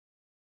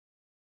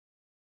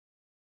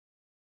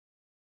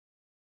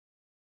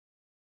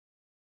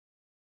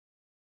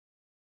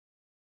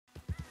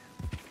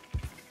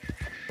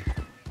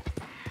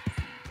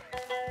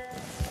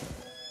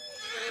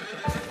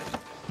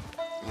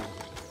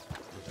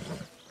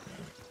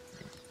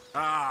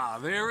Ah,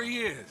 there he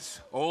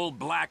is. Old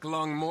Black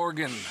Lung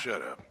Morgan.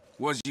 Shut up.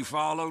 Was you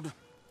followed?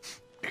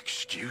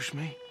 Excuse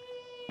me?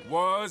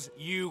 Was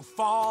you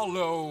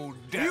followed?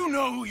 You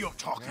know who you're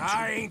talking to.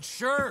 I ain't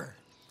sure.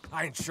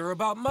 I ain't sure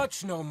about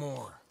much no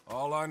more.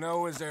 All I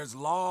know is there's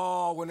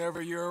law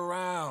whenever you're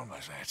around.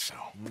 Is that so?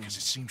 Because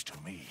it seems to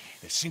me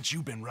that since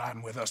you've been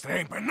riding with us, there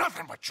ain't been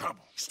nothing but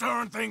trouble.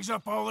 Stirring things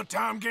up all the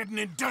time, getting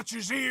in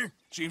Dutch's ear.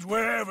 Seems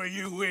wherever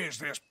you is,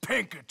 there's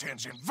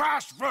Pinkertons and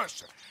vice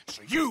versa.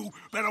 So you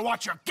better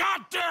watch your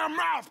goddamn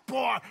mouth,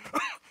 boy!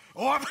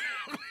 Or...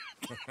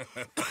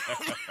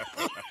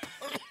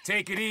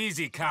 Take it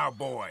easy,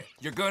 cowboy.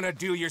 You're gonna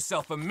do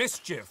yourself a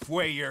mischief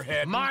way you're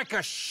heading.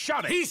 Micah,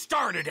 shut it! He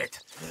started it!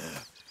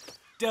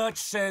 Dutch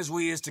says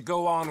we is to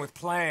go on with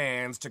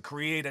plans to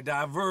create a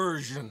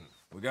diversion.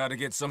 We gotta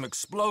get some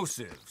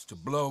explosives to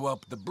blow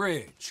up the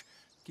bridge.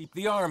 Keep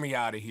the army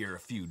out of here a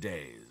few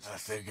days. I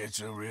think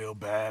it's a real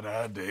bad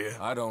idea.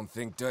 I don't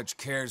think Dutch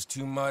cares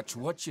too much.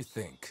 What you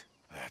think?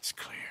 That's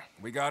clear.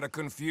 We gotta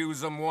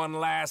confuse him one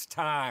last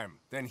time.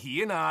 Then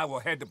he and I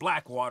will head to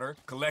Blackwater,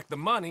 collect the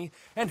money,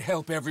 and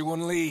help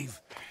everyone leave.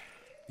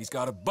 He's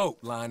got a boat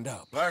lined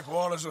up.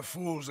 Blackwater's a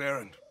fool's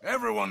errand.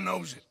 Everyone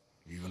knows it.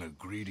 Even a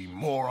greedy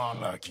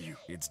moron like you.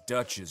 It's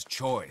Dutch's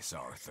choice,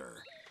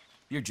 Arthur.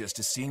 You're just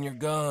a senior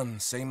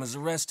gun, same as the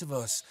rest of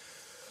us.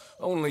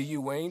 Only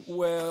you ain't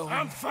well.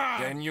 I'm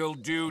fine. Then you'll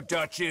do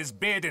Dutch's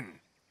bidding,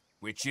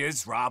 which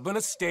is robbing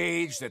a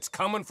stage that's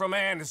coming from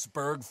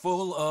Annisburg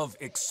full of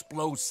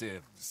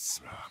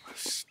explosives. Rob a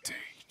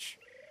stage.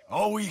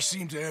 All we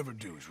seem to ever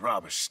do is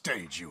rob a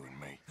stage, you and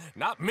me.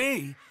 Not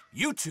me,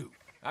 you two.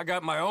 I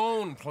got my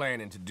own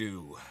planning to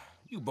do.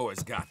 You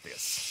boys got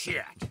this.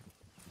 Shit.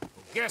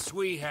 Guess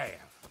we have.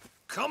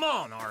 Come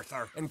on,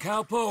 Arthur. And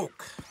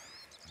Cowpoke,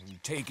 you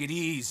take it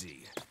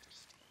easy.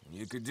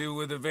 You could do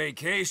with a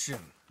vacation,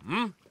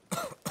 hmm?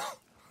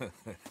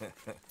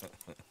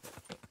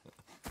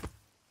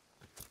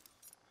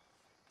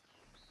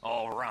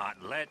 All right,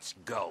 let's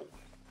go.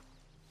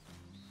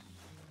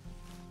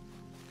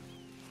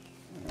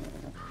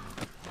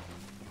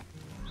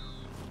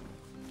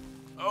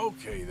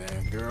 Okay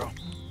then, girl.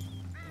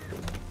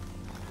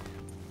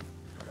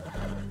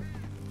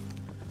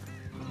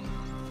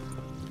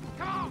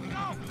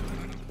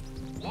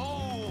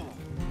 Whoa!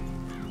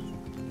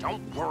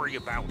 Don't worry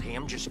about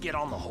him, just get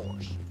on the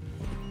horse.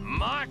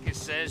 Micah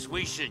says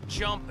we should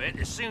jump it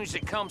as soon as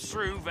it comes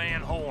through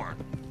Van Horn.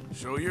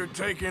 So you're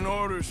taking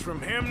orders from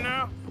him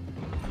now?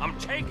 I'm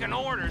taking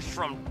orders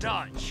from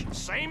Dutch,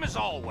 same as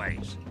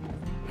always.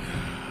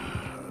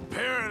 A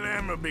pair of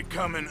them are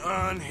becoming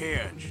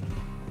unhinged.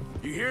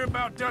 You hear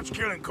about Dutch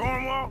killing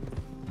Cornwall?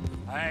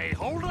 Hey,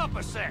 hold up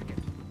a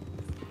second.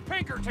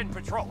 Pinkerton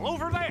Patrol,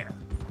 over there.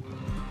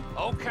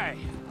 Okay,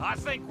 I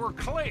think we're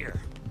clear.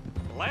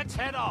 Let's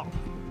head off.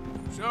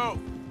 So,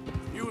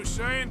 you were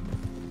saying?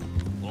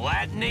 Well,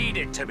 that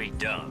needed to be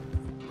done.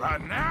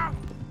 Right now?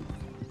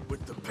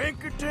 With the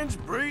Pinkertons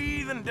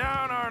breathing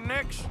down our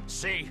necks?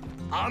 See,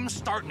 I'm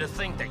starting to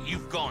think that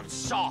you've gone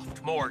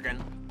soft,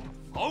 Morgan.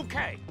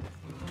 Okay,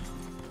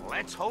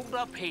 let's hold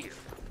up here.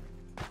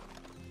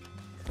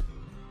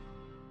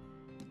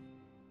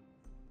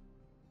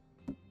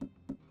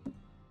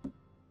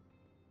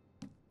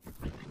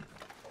 The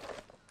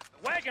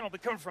wagon will be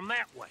coming from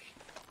that way,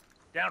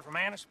 down from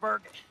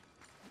Annisburg.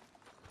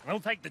 It'll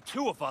take the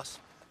two of us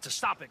to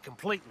stop it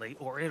completely,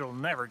 or it'll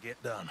never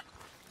get done.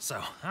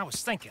 So, I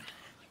was thinking,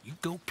 you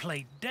go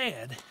play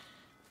dead,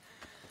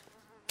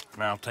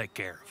 and I'll take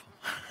care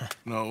of him.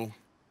 No.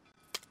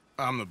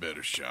 I'm the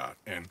better shot,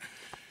 and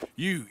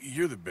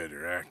you're the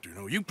better actor.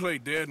 No, you play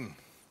dead, and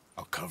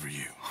I'll cover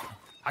you.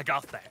 I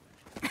got that.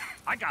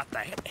 I got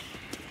that.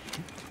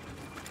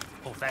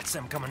 Oh, that's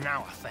them coming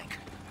now, I think.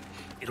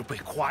 It'll be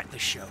quite the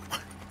show.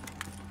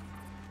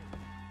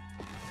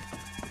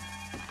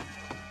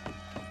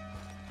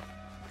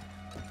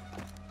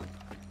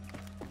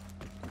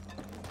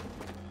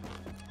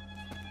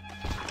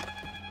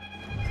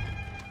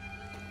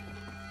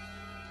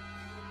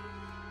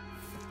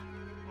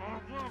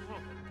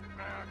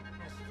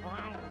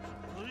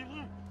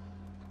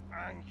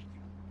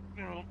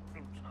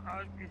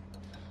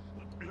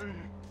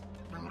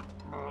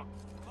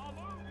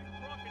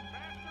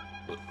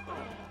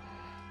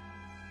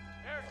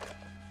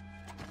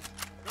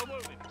 Go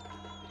move it.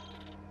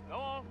 Go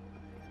on.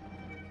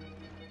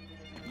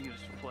 Use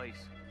place.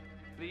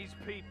 These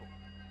people.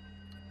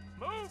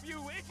 Move, you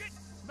idiot!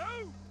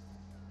 Move!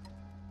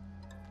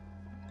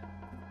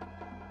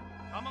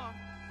 Come on.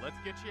 Let's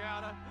get you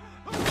out of...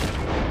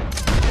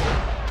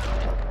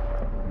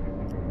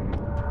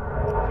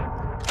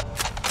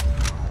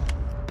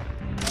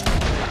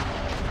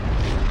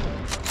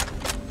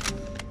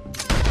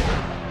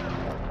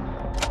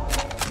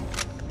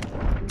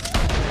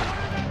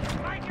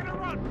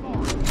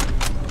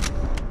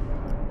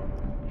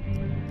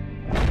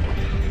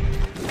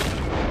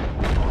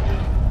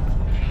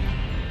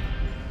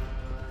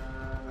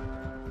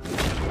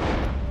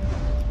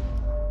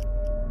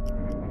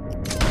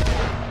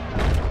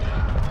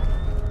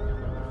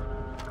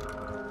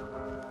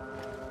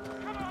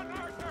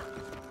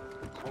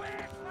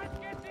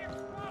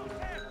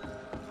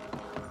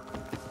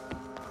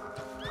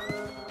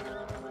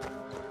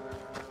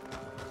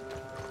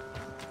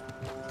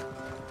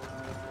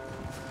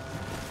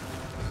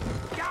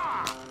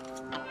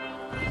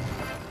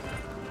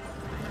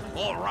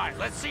 All right,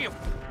 let's see if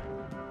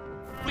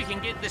we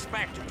can get this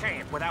back to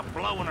camp without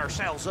blowing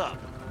ourselves up.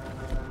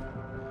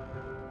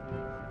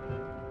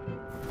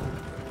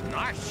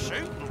 Nice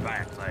shooting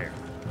back there.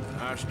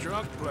 Nice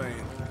drunk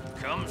playing.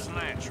 Comes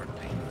naturally.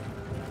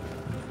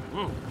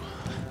 Ooh,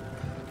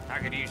 I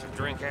could use a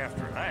drink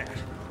after that.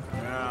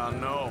 Yeah,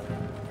 no.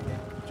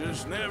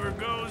 Just never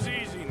goes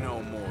easy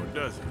no more,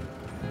 does it?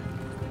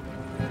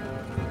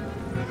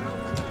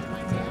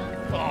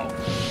 Oh,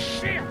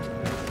 shit!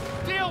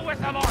 Deal with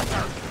them,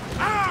 Arthur!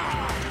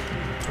 Ah!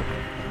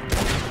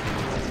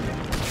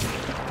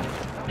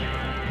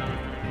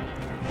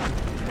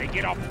 They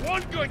get off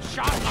one good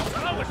shot and I'll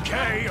blow it.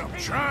 Okay, I'm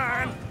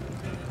trying.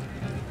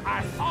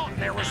 I thought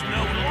there was no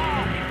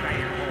law in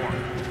Beaver.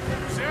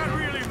 Does that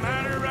really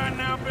matter right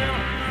now, Bill?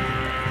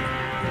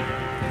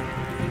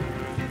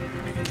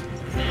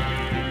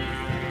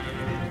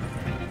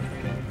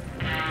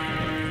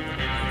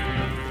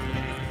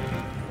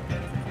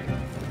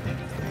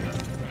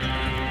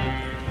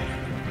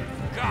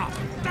 God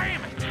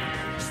damn it!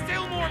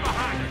 Still more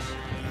behind us.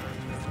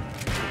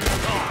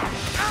 Oh,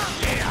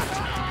 shit!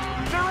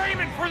 They're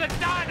aiming for the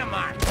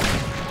dynamite!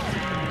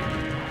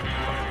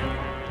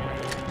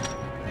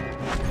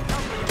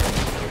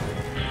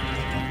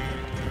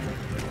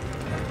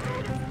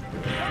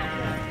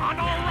 I'm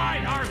all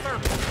right, Arthur.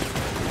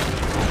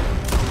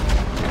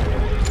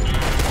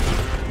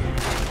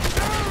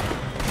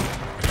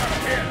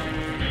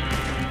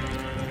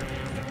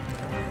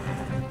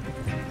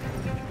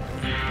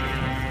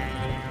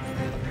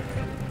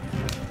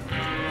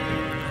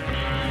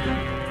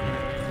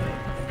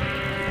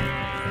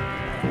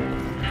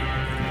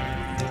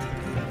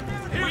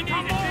 We need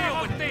to deal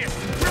with this.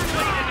 We're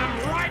leading them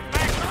right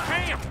back to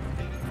camp.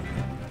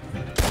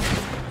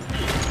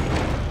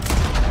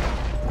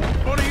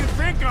 What do you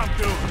think I'm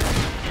doing?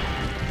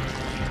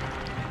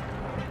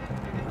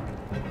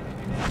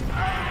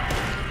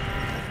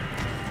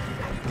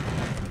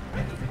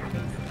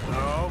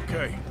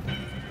 Okay.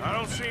 I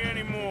don't see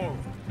any more.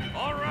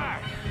 All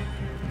right.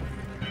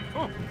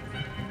 Oh,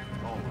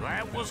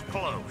 that was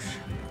close.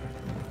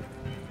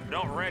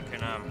 Don't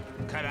reckon I'm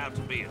cut out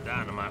to be a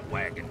dynamite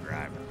wagon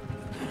driver.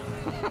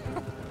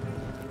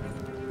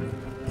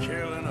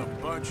 Killing a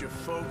bunch of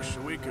folks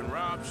so we can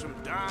rob some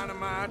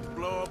dynamite to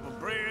blow up a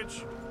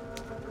bridge?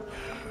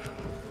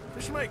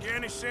 This make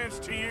any sense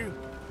to you?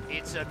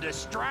 It's a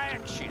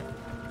distraction,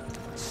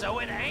 so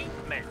it ain't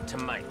meant to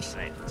make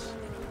sense.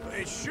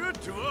 It should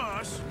to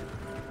us.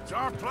 It's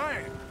our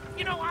plan.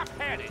 You know, I've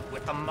had it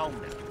with the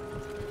moment.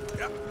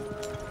 Yep.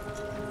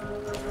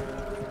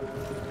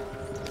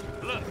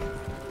 Look,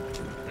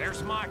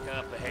 there's Micah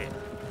up ahead.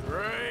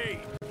 Great.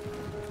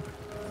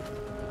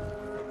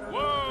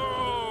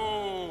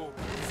 Whoa!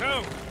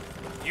 So,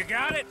 you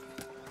got it?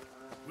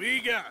 We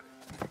got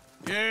it.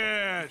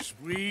 Yes,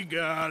 we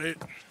got it.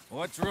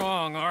 What's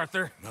wrong,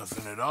 Arthur?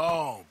 Nothing at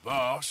all,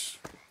 boss.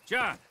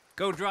 John,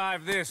 go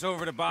drive this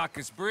over to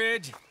Bacchus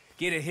Bridge.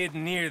 Get it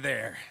hidden near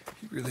there.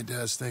 He really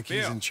does think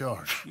he's Bill, in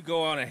charge. You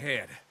go on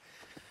ahead.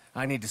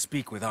 I need to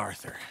speak with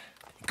Arthur.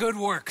 Good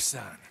work,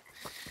 son.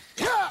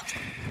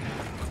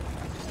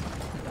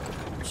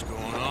 What's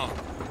going on?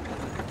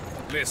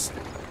 Listen,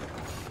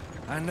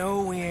 I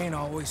know we ain't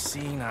always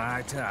seen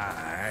eye to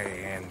eye,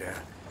 and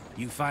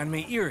you find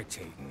me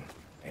irritating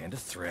and a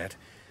threat,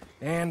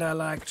 and I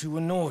like to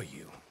annoy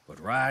you. But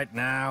right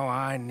now,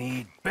 I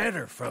need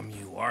better from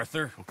you,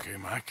 Arthur. Okay,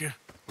 Micah.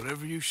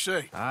 Whatever you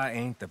say. I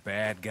ain't the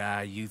bad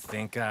guy you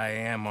think I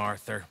am,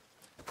 Arthur.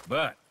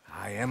 But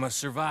I am a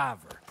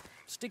survivor.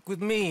 Stick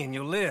with me and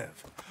you'll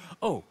live.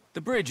 Oh,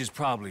 the bridge is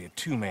probably a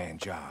two-man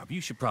job.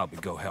 You should probably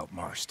go help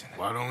Marston.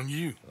 Why don't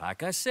you?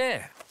 Like I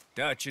said,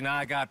 Dutch and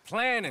I got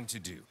planning to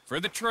do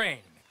for the train.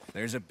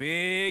 There's a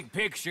big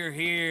picture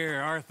here,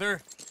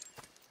 Arthur.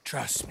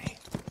 Trust me.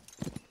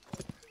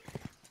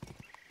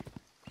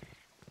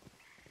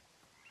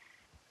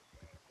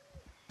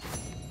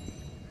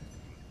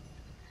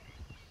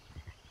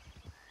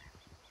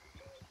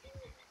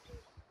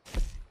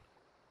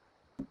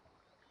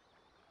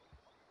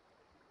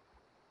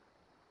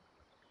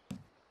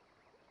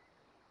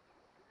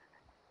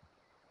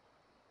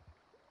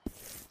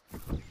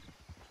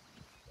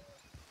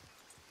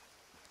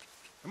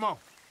 Come on.